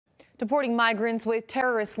Deporting migrants with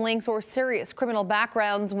terrorist links or serious criminal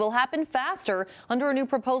backgrounds will happen faster under a new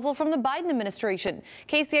proposal from the Biden administration.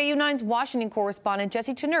 KCAU-9's Washington correspondent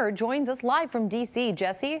Jesse Chinur joins us live from D.C.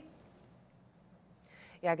 Jesse?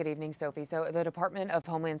 Yeah, good evening, Sophie. So the Department of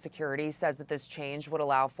Homeland Security says that this change would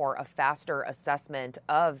allow for a faster assessment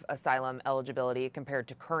of asylum eligibility compared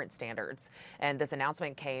to current standards. And this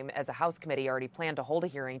announcement came as a House committee already planned to hold a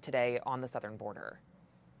hearing today on the southern border.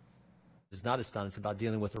 It's not a stunt. It's about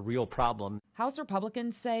dealing with a real problem. House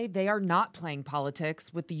Republicans say they are not playing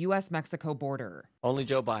politics with the U.S.-Mexico border. Only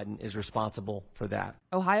Joe Biden is responsible for that.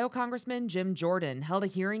 Ohio Congressman Jim Jordan held a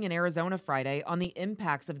hearing in Arizona Friday on the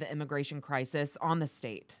impacts of the immigration crisis on the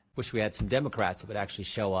state. Wish we had some Democrats that would actually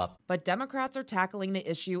show up. But Democrats are tackling the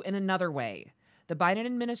issue in another way. The Biden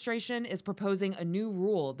administration is proposing a new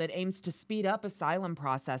rule that aims to speed up asylum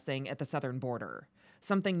processing at the southern border,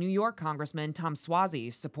 something New York Congressman Tom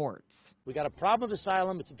Suozzi supports. We got a problem with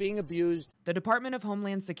asylum. It's being abused. The Department of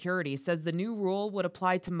Homeland Security says the new rule would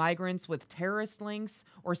apply to migrants with terrorist links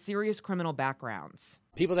or serious criminal backgrounds.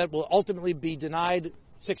 People that will ultimately be denied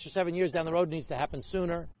 6 or 7 years down the road needs to happen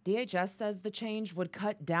sooner. DHS says the change would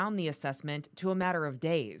cut down the assessment to a matter of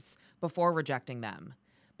days before rejecting them.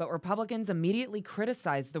 But Republicans immediately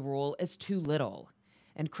criticized the rule as too little.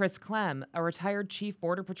 And Chris Crim, a retired Chief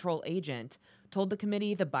Border Patrol agent, told the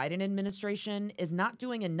committee the Biden administration is not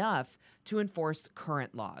doing enough to enforce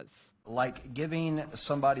current laws. Like giving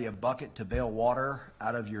somebody a bucket to bail water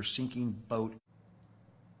out of your sinking boat.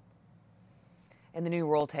 And the new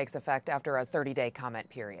rule takes effect after a 30-day comment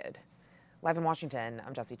period. Live in Washington,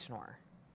 I'm Jesse Chinur.